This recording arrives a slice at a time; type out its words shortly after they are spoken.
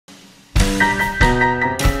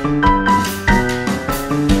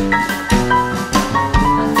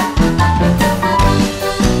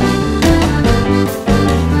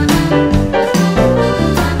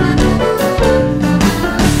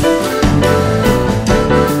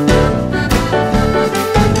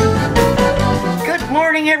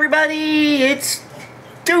It's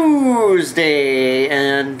Tuesday,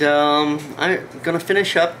 and I'm gonna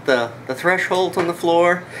finish up the thresholds on the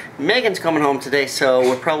floor. Megan's coming home today, so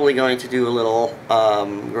we're probably going to do a little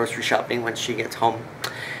grocery shopping when she gets home,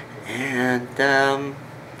 and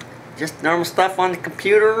just normal stuff on the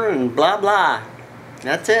computer and blah blah.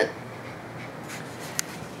 That's it.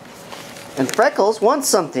 And Freckles wants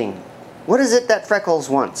something. What is it that Freckles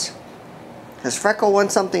wants? Does Freckle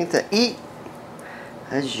want something to eat?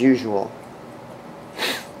 As usual.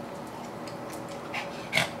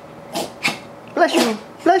 Bless you,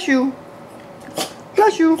 bless you,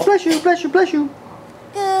 bless you, bless you, bless you, bless you.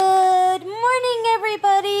 Good morning,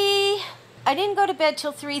 everybody. I didn't go to bed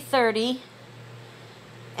till 3:30,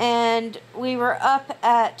 and we were up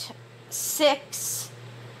at 6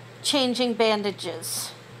 changing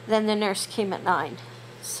bandages. Then the nurse came at 9.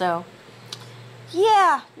 So,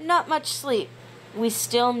 yeah, not much sleep. We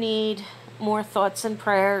still need more thoughts and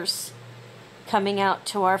prayers coming out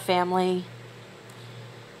to our family.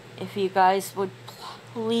 If you guys would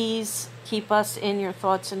please keep us in your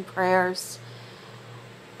thoughts and prayers.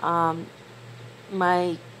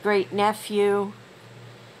 My great nephew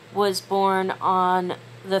was born on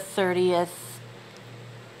the 30th,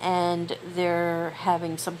 and they're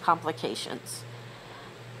having some complications.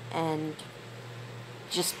 And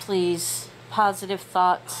just please, positive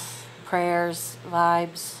thoughts, prayers,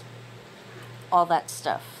 vibes, all that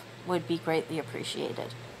stuff would be greatly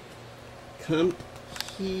appreciated. Come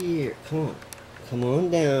here. Come on. Come on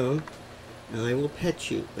down. And I will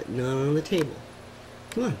pet you, but not on the table.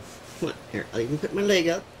 Come on. Come on. Here, I'll even put my leg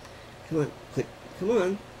up. Come on. Quick. Come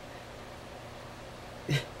on.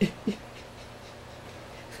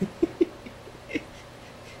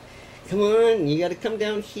 Come on. You gotta come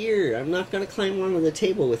down here. I'm not gonna climb onto the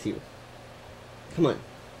table with you. Come on.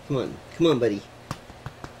 Come on. Come on, buddy.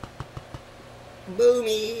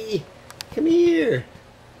 Boomy! Come here!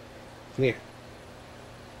 Come here.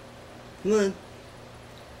 Come on.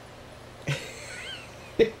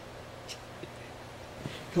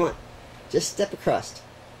 Come on. Just step across.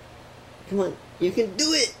 Come on. You can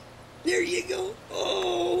do it! There you go!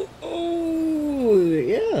 Oh! Oh!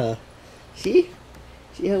 Yeah! See?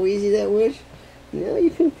 See how easy that was? Now you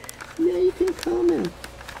can come and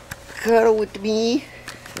cuddle with me.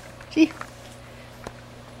 See?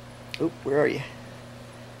 Oh, where are you?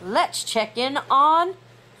 Let's check in on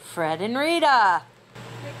Fred and Rita.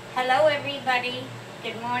 Hello, everybody.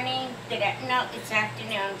 Good morning. No, it's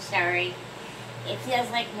afternoon. Sorry. It feels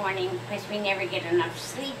like morning because we never get enough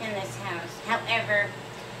sleep in this house. However,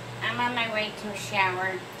 I'm on my way to a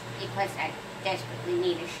shower because I desperately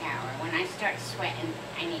need a shower. When I start sweating,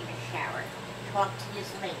 I need a shower. Talk to you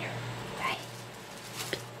later. Bye.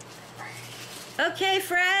 Okay,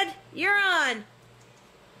 Fred, you're on.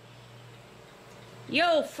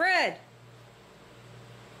 Yo, Fred.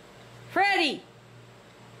 Freddy.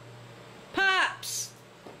 Pops.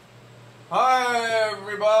 Hi,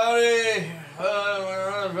 everybody.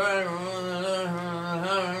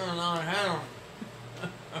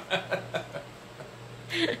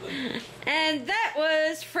 And that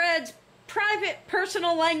was Fred's private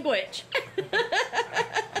personal language.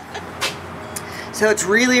 So it's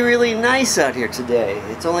really, really nice out here today.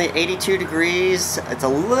 It's only 82 degrees. It's a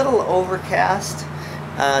little overcast.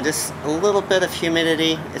 Just a little bit of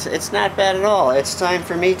humidity. It's not bad at all. It's time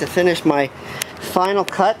for me to finish my final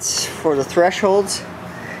cuts for the thresholds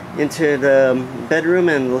into the bedroom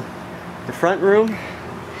and the front room,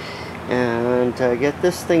 and get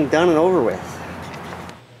this thing done and over with.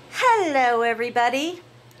 Hello, everybody.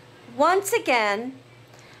 Once again,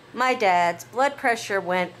 my dad's blood pressure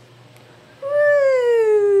went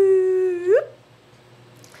whoop.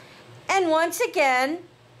 And once again,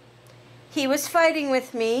 he was fighting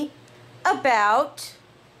with me about...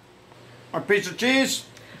 A piece of cheese.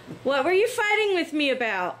 What were you fighting with me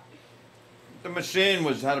about? The machine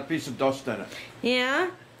had a piece of dust in it.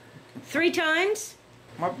 Yeah? 3 times?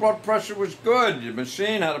 My blood pressure was good. The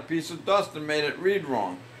machine had a piece of dust and made it read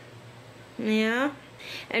wrong. Yeah?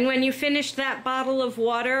 And when you finished that bottle of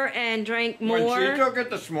water and drank more... When she took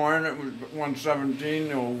it this morning, it was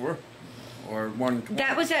 117 over. Or 120.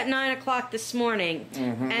 That was at 9 o'clock this morning.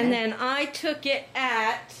 Mm-hmm. And then I took it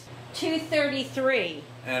at 2:33.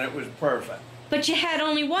 And it was perfect. But you had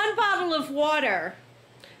only 1 bottle of water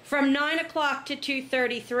from 9 o'clock to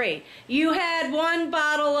 2:33. You had 1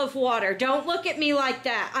 bottle of water. Don't look at me like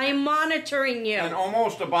that. I am monitoring you. And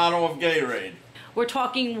almost a bottle of Gatorade. We're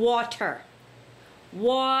talking water.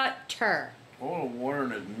 Water. All the water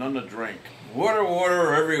and there's none to drink.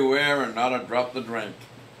 Water everywhere and not a drop to drink.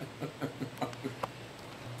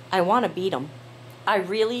 I want to beat him. I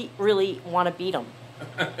really, really want to beat him.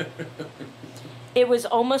 It was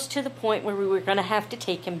almost to the point where we were going to have to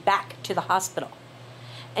take him back to the hospital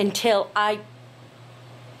until I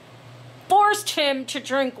forced him to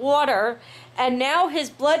drink water, and now his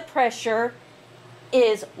blood pressure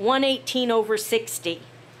is 118/60.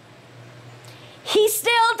 He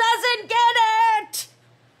still doesn't get it!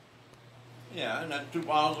 Yeah, and that's 2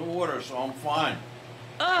 bottles of water, so I'm fine.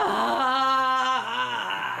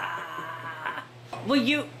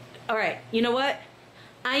 Well, all right, you know what?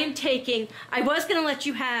 I was going to let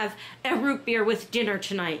you have a root beer with dinner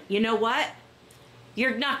tonight. You know what?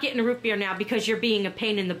 You're not getting a root beer now because you're being a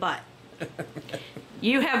pain in the butt.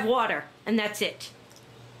 You have water, and that's it.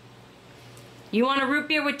 You want a root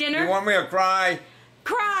beer with dinner? You want me to cry?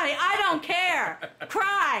 Cry! I don't care!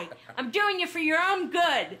 Cry! I'm doing it for your own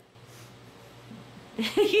good.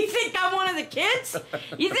 You think I'm one of the kids?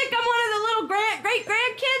 You think I'm one of the little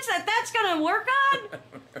great-grandkids that's going to work on?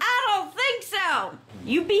 I don't think so.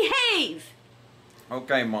 You behave.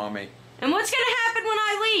 Okay, Mommy. And what's going to happen when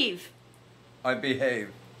I leave? I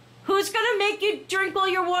behave. Who's going to make you drink all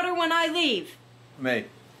your water when I leave? Me.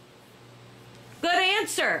 Good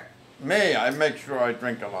answer. Me, I make sure I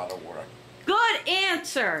drink a lot of water. Good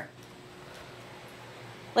answer.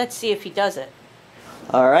 Let's see if he does it.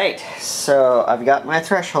 Alright, so I've got my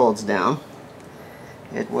thresholds down.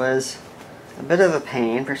 It was a bit of a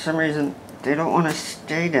pain. For some reason, they don't want to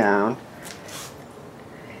stay down.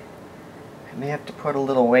 I may have to put a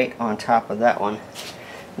little weight on top of that one.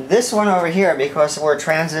 This one over here, because we're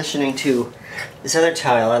transitioning to this other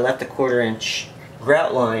tile, I left a 1/4"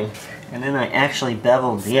 grout line, and then I actually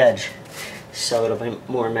beveled the edge so it'll be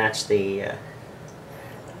more match the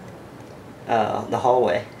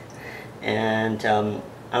hallway. And I'm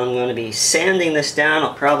going to be sanding this down.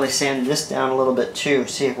 I'll probably sand this down a little bit too,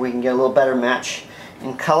 see if we can get a little better match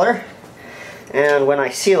in color. And when I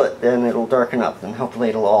seal it, then it'll darken up, and hopefully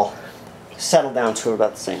it'll all settle down to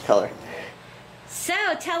about the same color. So,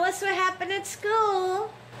 tell us what happened at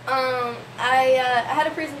school. I had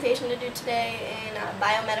a presentation to do today in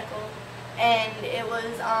biomedical, and it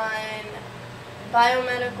was on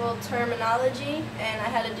biomedical terminology, and I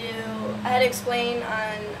had to explain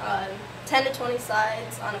on 10 to 20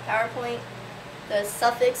 slides on a PowerPoint the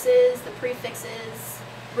suffixes, the prefixes,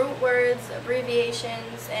 root words,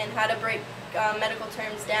 abbreviations, and how to break medical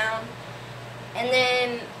terms down. And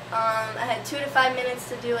then I had 2 to 5 minutes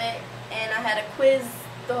to do it, and I had to quiz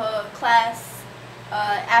the class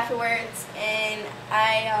afterwards, and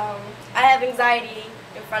I have anxiety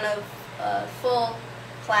in front of a full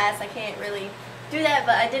class. I can't really do that,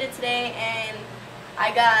 but I did it today, and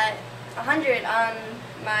I got 100 on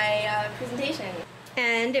my presentation.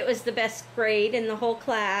 And it was the best grade in the whole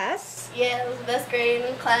class. Yeah, it was the best grade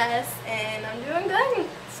in class, and I'm doing good in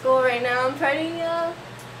school right now. I'm pretty, I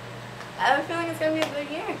have a feeling it's going to be a good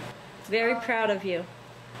year. Very proud of you.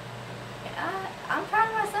 Yeah, I'm proud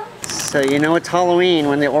of myself. So you know it's Halloween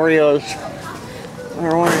when the Oreos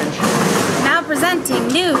are orange. Now presenting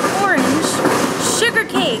new orange sugar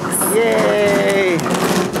cakes. Yay!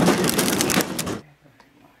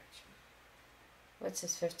 What's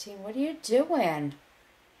this, 15? What are you doing?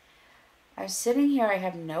 I was sitting here, I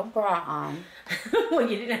have no bra on. Well,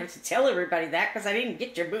 you didn't have to tell everybody that because I didn't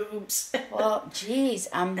get your boobs. Well, geez,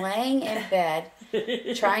 I'm laying in bed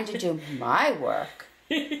trying to do my work.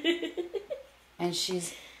 And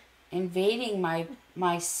she's invading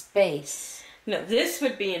my space. No, this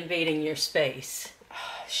would be invading your space.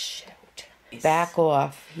 Oh, shoot. Back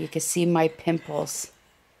off. You can see my pimples.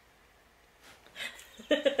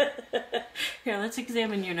 Here, let's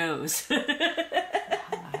examine your nose. Get the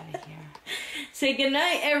hell out of here. Say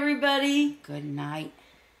goodnight, everybody. Good night,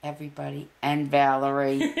 everybody. And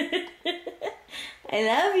Valerie. I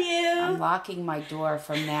love you. I'm locking my door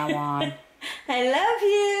from now on. I love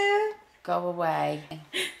you. Go away.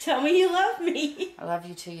 Tell me you love me. I love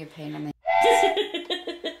you too, you pain in the...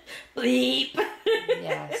 Bleep.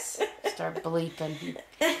 Yes. Start bleeping.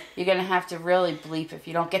 You're going to have to really bleep if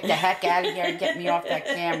you don't get the heck out of here and get me off that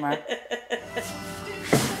camera.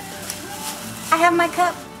 I have my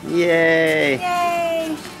cup. Yay!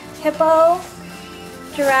 Yay! Hippo,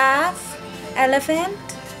 giraffe, elephant,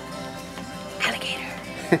 alligator.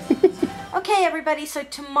 Okay, everybody, so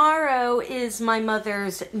tomorrow is my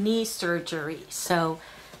mother's knee surgery. So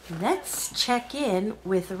let's check in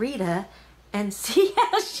with Rita and see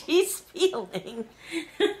how she's feeling.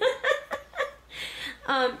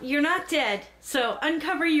 You're not dead, so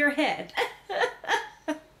uncover your head.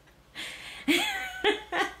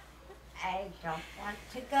 I don't want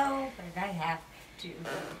to go, but I have to.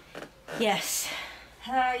 Yes.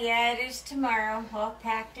 Oh yeah, it is tomorrow, all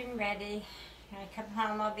packed and ready. When I come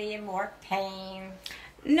home, I'll be in more pain.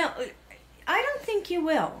 No, I don't think you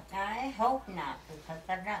will. I hope not, because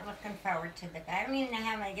I'm not looking forward to the... I don't even know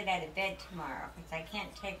how I'm going to get out of bed tomorrow, because I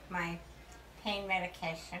can't take my pain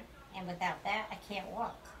medication, and without that, I can't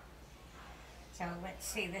walk. So let's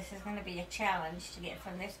see, this is going to be a challenge to get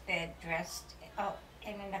from this bed dressed,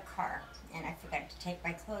 and in the car. And I forgot to take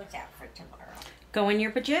my clothes out for tomorrow. Go in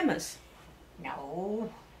your pajamas. No,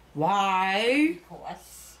 Why?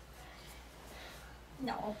 because...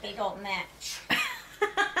 No, they don't match.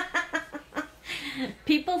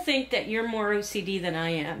 People think that you're more OCD than I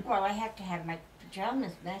am. Well, I have to have my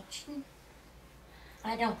pajamas matching.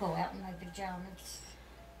 I don't go out in my pajamas.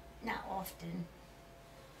 Not often.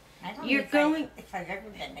 I don't know if I've ever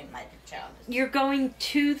been in my pajamas. You're going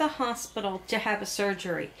to the hospital to have a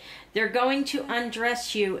surgery. They're going to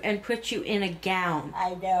undress you and put you in a gown.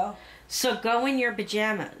 I know. So go in your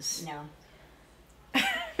pajamas. No.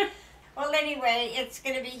 Well, anyway, it's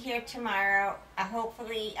going to be here tomorrow.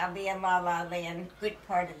 Hopefully, I'll be in La La Land good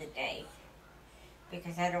part of the day,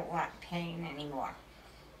 because I don't want pain anymore.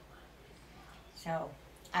 So,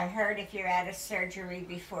 I heard if you're out of surgery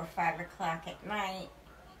before 5 o'clock at night,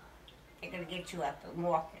 they're going to get you up and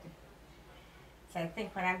walking. So I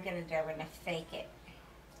think what I'm going to do, I'm going to fake it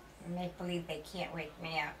and make believe they can't wake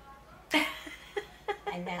me up.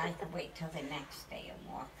 And then I can wait till the next day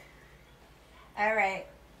and walk. All right.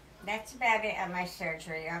 That's about it on my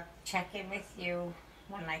surgery. I'll check in with you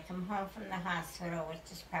when I come home from the hospital,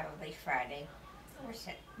 which is probably Friday. Or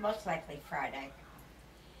most likely Friday.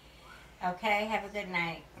 Okay, have a good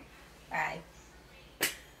night. Bye.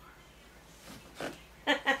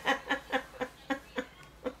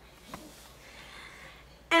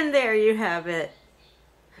 And there you have it.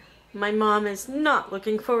 My mom is not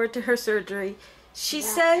looking forward to her surgery. She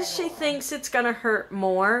says she thinks it's going to hurt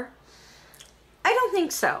more. I don't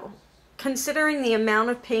think so. Considering the amount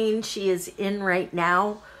of pain she is in right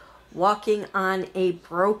now, walking on a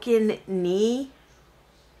broken knee,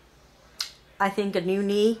 I think a new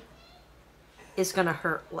knee is going to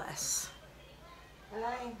hurt less.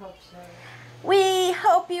 I hope so. We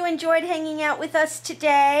hope you enjoyed hanging out with us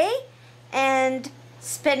today and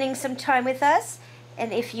spending some time with us.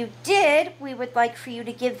 And if you did, we would like for you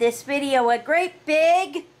to give this video a great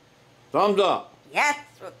big Thumbs up. yes,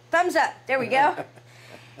 thumbs up. There we go.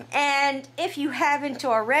 And if you haven't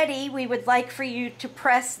already, we would like for you to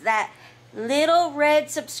press that little red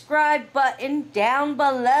subscribe button down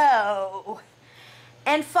below.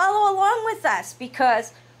 And follow along with us,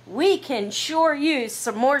 because we can sure use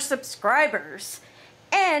some more subscribers.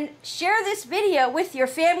 And share this video with your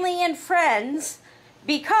family and friends,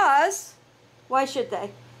 because, why should they?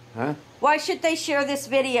 Huh? Why should they share this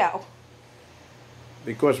video?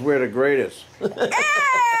 Because we're the greatest. Yeah,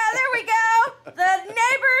 there we go. The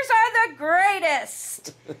neighbors are the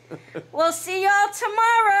greatest. We'll see y'all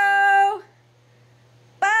tomorrow.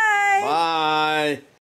 Bye. Bye.